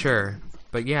wasn't sure.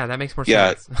 But yeah, that makes more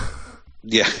sense.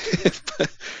 Yeah.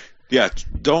 Yeah,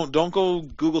 don't go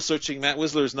Google searching. Matt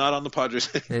Whistler is not on the Padres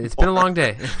anymore. It's been a long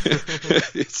day.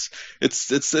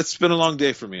 it's been a long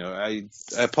day for me. I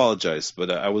apologize, but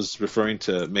I was referring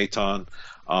to Maton.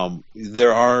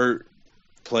 There are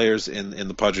players in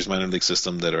the Padres minor league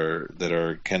system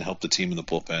that can help the team in the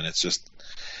bullpen. It's just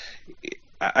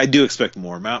I do expect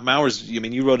more. Mauer's. I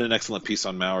mean, you wrote an excellent piece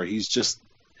on Mauer.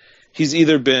 He's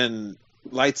either been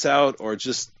lights out or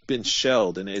just been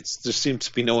shelled, and there seems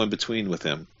to be no in between with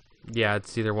him. Yeah,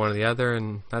 it's either one or the other,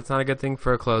 and that's not a good thing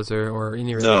for a closer or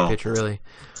any relief pitcher, really.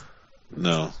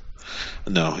 No,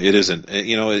 it isn't.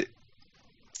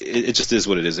 It just is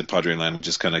what it is in Padre land. We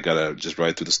just kind of gotta just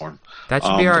ride through the storm. That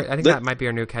should be I think that might be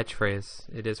our new catchphrase.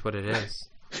 It is what it is.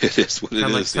 It is what it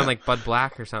is. Sound like Bud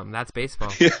Black or something. That's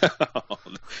baseball. Yeah,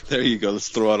 there you go. Let's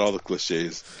throw out all the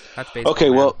cliches. That's baseball. Okay,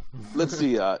 man. well, let's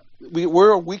see.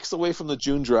 We're weeks away from the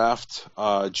June draft,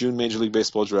 June Major League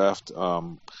Baseball draft.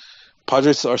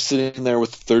 Padres are sitting there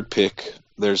with the third pick.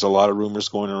 There's a lot of rumors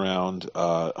going around,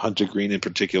 Hunter Green in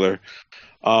particular.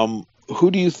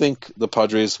 Who do you think the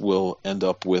Padres will end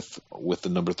up with the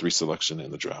number 3 selection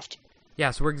in the draft?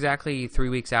 Yeah, so we're exactly 3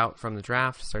 weeks out from the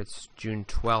draft. It starts June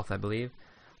 12th, I believe.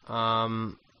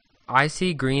 I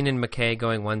see Green and McKay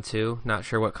going 1-2. Not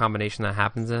sure what combination that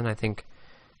happens in. I think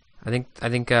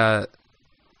the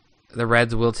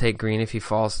Reds will take Green if he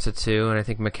falls to 2, and I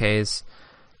think McKay's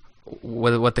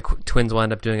what the Twins will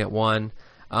end up doing at 1.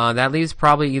 That leaves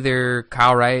probably either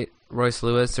Kyle Wright, Royce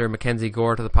Lewis, or Mackenzie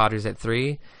Gore to the Padres at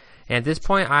 3. And at this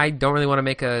point, I don't really want to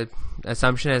make an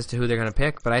assumption as to who they're going to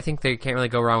pick, but I think they can't really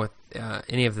go wrong with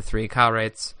any of the 3. Kyle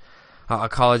Wright's a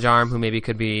college arm who maybe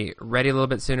could be ready a little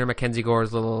bit sooner. Mackenzie Gore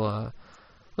is a little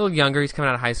younger. He's coming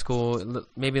out of high school.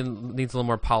 Maybe needs a little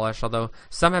more polish, although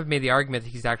some have made the argument that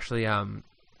he's actually a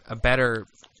better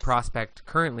prospect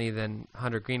currently than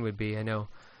Hunter Green would be. I know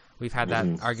we've had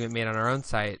that argument made on our own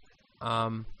site.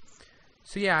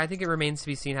 So yeah, I think it remains to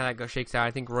be seen how that shakes out.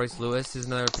 I think Royce Lewis is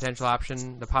another potential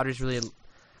option. The Padres really,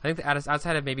 I think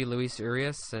outside of maybe Luis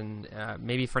Urias and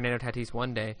maybe Fernando Tatis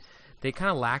one day, they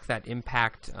kind of lack that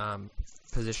impact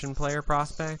position player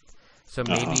prospect. So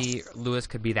maybe Lewis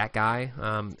could be that guy.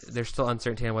 There's still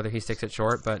uncertainty on whether he sticks at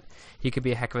short, but he could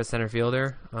be a heck of a center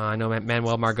fielder. I know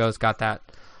Manuel Margot's got that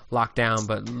locked down,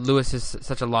 but Lewis is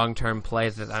such a long-term play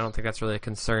that I don't think that's really a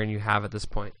concern you have at this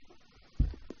point.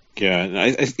 Yeah, and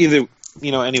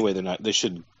anyway, they're not. They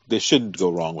shouldn't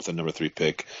go wrong with a number 3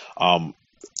 pick. I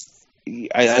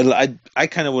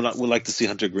kind of would like to see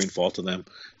Hunter Green fall to them,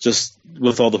 just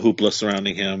with all the hoopla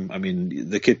surrounding him. I mean,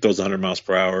 the kid throws 100 miles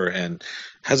per hour and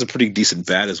has a pretty decent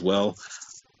bat as well.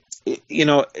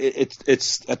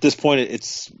 It's at this point,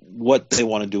 it's what they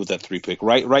want to do with that 3 pick.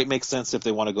 Right makes sense if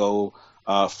they want to go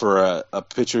for a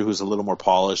pitcher who's a little more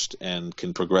polished and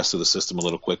can progress through the system a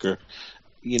little quicker.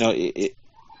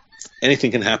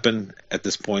 Anything can happen at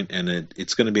this point, and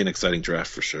it's going to be an exciting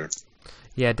draft for sure.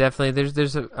 Yeah, definitely.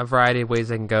 There's a variety of ways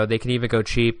they can go. They can even go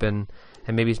cheap and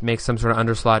maybe make some sort of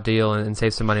underslot deal and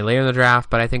save some money later in the draft.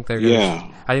 But I think I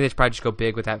think they should probably just go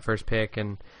big with that first pick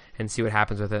and see what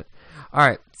happens with it. All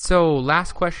right. So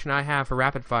last question I have for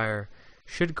rapid fire: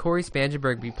 should Corey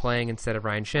Spangenberg be playing instead of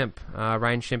Ryan Schimpf?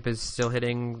 Ryan Schimpf is still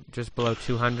hitting just below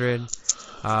 200.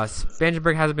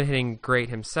 Spangenberg hasn't been hitting great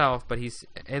himself, but he's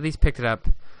at least picked it up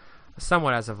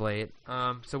somewhat as of late.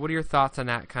 So what are your thoughts on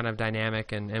that kind of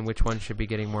dynamic and which one should be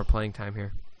getting more playing time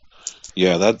here?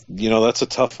 Yeah, that's a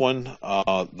tough one.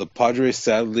 The Padres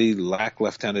sadly lack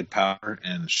left-handed power,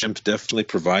 and Schimpf definitely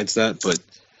provides that, but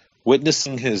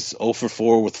witnessing his 0 for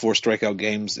 4 with 4 strikeout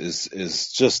games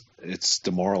is just, it's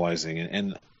demoralizing,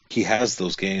 and he has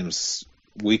those games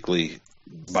weekly,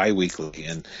 bi-weekly,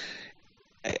 and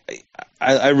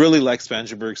I really like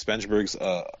Spangenberg. Spangenberg's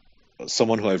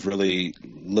someone who I've really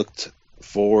looked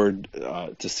forward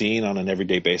to seeing on an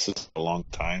everyday basis for a long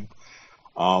time.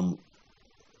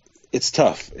 It's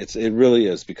tough. It really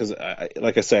is, because I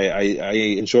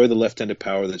enjoy the left-handed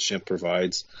power that Schimpf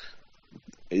provides,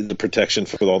 the protection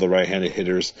for all the right-handed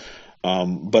hitters.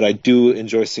 But I do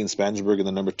enjoy seeing Spangenberg in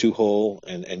the number 2 hole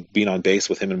and being on base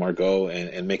with him and Margot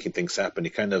and making things happen. He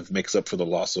kind of makes up for the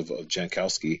loss of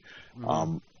Jankowski.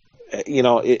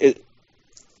 Mm-hmm.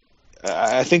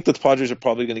 I think that the Padres are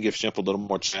probably going to give Shemp a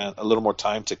little more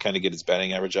time to kind of get his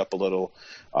batting average up a little.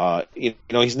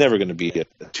 He's never going to be a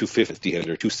 250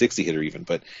 hitter, 260 hitter even,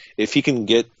 but if he can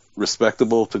get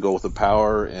respectable to go with the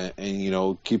power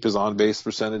and keep his on base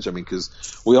percentage,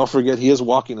 because we all forget he is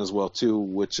walking as well too,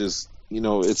 which is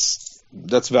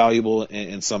that's valuable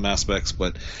in some aspects,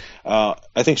 but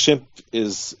I think Shemp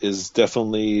is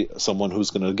definitely someone who's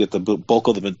going to get the bulk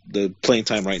of the playing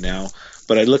time right now.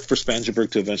 But I look for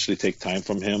Spangenberg to eventually take time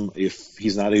from him if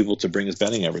he's not able to bring his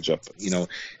batting average up.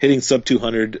 Hitting sub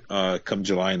 200 come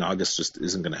July and August just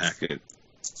isn't going to hack it.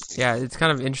 Yeah, it's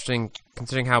kind of interesting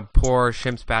considering how poor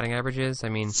Shemp's batting average is.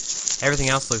 Everything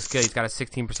else looks good. He's got a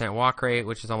 16% walk rate,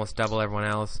 which is almost double everyone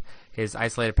else. His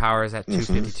isolated power is at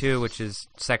 252, which is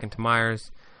second to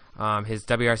Myers. His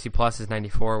WRC plus is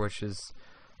 94, which is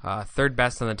third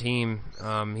best on the team.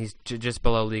 He's just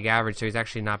below league average, so he's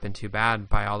actually not been too bad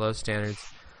by all those standards.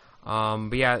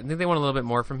 But yeah, I think they want a little bit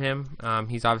more from him.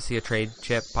 He's obviously a trade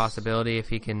chip possibility if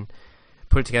he can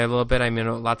put it together a little bit.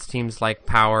 Lots of teams like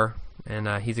power, and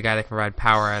he's a guy that can provide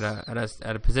power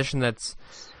at a position that's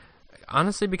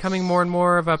honestly becoming more and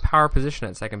more of a power position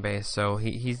at second base. So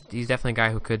he's definitely a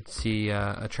guy who could see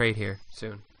a trade here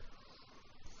soon.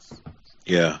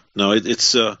 Yeah, no,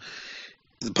 it's the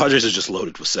Padres are just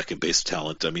loaded with second base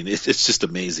talent. It's just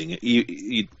amazing.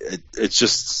 It's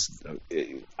just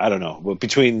I don't know. But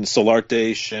between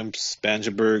Solarte, Shemp,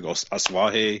 Spangenberg,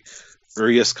 Asuaje,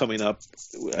 Urias coming up,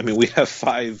 we have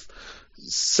 5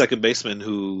 second basemen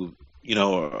who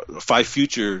 5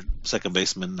 future second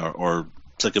basemen or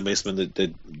second basemen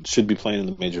that should be playing in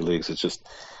the major leagues. It's just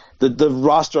the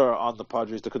roster on the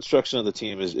Padres, the construction of the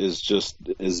team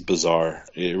is bizarre.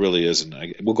 It really is,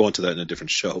 and we'll go into that in a different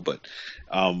show. But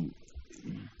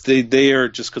they are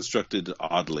just constructed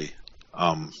oddly,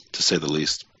 to say the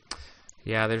least.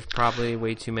 Yeah, there's probably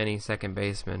way too many second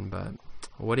basemen, but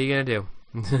what are you gonna do?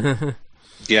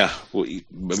 Yeah, well,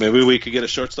 maybe we could get a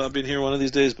shortstop in here one of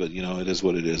these days, but it is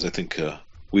what it is. I think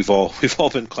we've all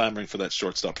been clamoring for that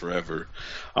shortstop forever.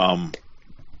 Yeah,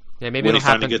 maybe when it'll he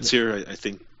finally happen. gets here, I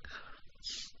think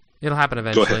It'll happen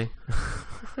eventually.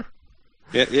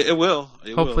 Yeah, it will.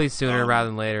 Hopefully sooner rather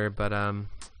than later, but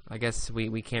I guess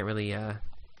we can't really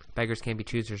beggars can't be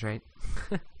choosers, right?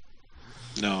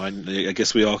 No, I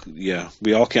guess we all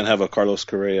can't have a Carlos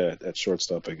Correa at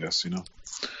shortstop, I guess,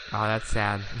 Oh, that's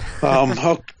sad.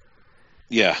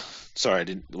 Yeah. Sorry, I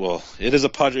didn't. Well, it is a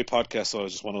Padre podcast, so I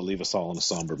just want to leave us all in a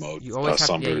somber mode. You always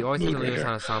have to leave right us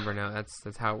on a somber note.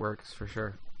 That's how it works for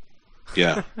sure.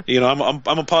 Yeah, I'm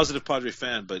a positive Padre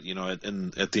fan, but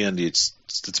at the end, it's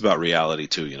about reality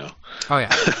too. Oh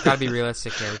yeah, gotta be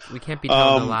realistic here. We can't be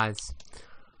telling the lies.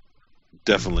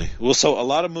 Definitely. Well, so a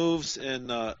lot of moves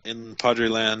in Padre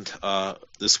land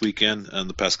this weekend and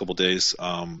the past couple days.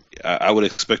 I would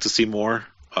expect to see more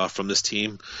from this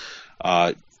team.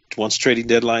 Once trading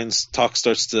deadlines talk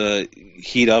starts to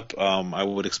heat up, I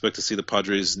would expect to see the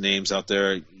Padres' names out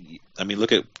there.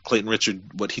 Look at Clayton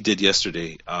Richard, what he did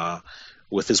yesterday.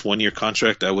 With his 1-year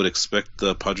contract, I would expect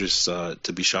the Padres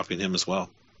to be shopping him as well.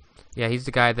 Yeah, he's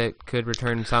the guy that could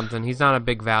return something. He's not a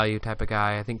big value type of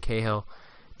guy. I think Cahill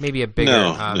maybe a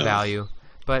bigger value.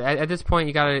 But at this point,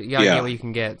 you gotta get what you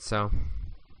can get. So.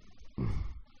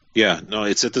 Yeah, no,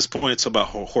 it's at this point it's about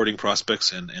hoarding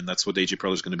prospects, and that's what AJ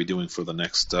Preller is going to be doing for the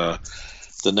next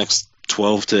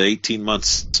 12 to 18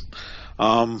 months.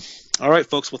 All right,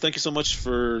 folks. Well, thank you so much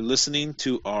for listening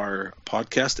to our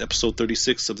podcast, episode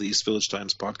 36 of the East Village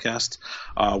Times podcast.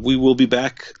 We will be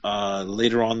back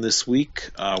later on this week.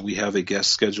 We have a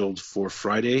guest scheduled for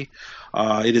Friday.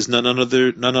 It is none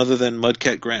other than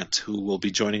Mudcat Grant, who will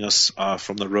be joining us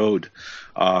from the road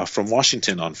from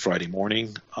Washington on Friday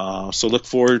morning. So look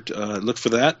for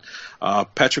that.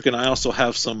 Patrick and I also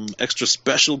have some extra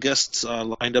special guests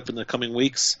lined up in the coming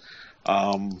weeks.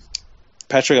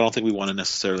 Patrick, I don't think we want to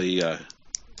necessarily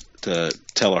to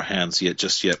tell our hands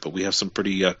just yet, but we have some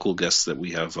pretty cool guests that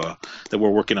we have that we're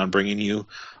working on bringing you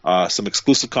some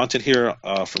exclusive content here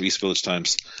from East Village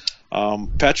Times.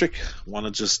 Patrick, want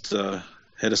to just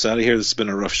head us out of here? This has been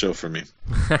a rough show for me.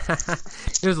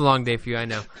 It was a long day for you, I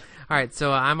know. All right,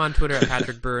 so I'm on Twitter at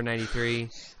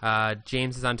PatrickBrewer93.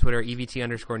 James is on Twitter,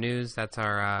 EVT_news. That's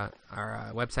our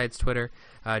website's Twitter.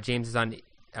 James is on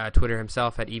Twitter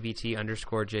himself at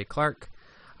EVT_J Clark.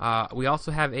 We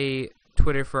also have a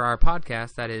Twitter for our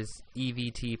podcast that is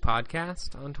EVT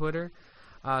Podcast on Twitter.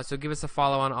 So give us a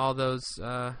follow on all those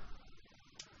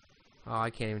Oh, I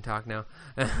can't even talk now.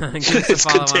 Give us a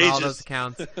follow on all those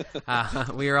accounts.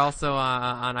 We are also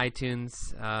on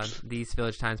iTunes, the East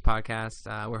Village Times podcast.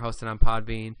 We're hosted on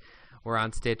Podbean. We're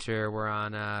on Stitcher. We're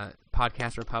on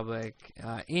Podcast Republic.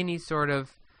 Any sort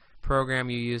of program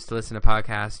you use to listen to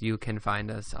podcasts, you can find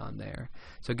us on there.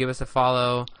 So give us a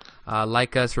follow,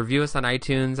 like us, review us on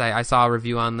iTunes. I saw a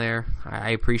review on there. I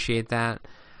appreciate that.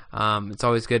 It's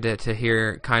always good to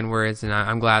hear kind words, and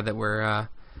I'm glad that we're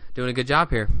doing a good job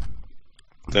here.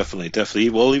 Definitely.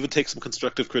 We'll even take some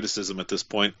constructive criticism at this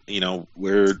point.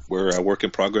 We're a work in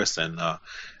progress, and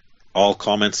all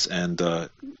comments and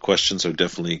questions are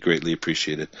definitely greatly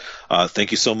appreciated. Thank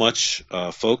you so much,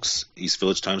 folks. East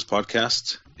Village Times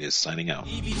podcast is signing out.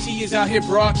 EVT is out here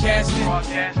broadcasting.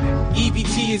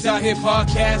 EVT is out here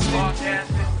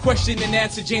podcasting. Question and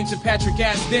answer, James and Patrick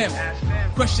ask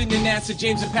them. Question and answer,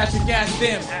 James and Patrick ask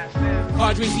them.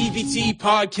 Padres EVT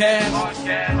podcast.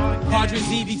 Padres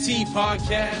EVT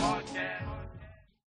podcast.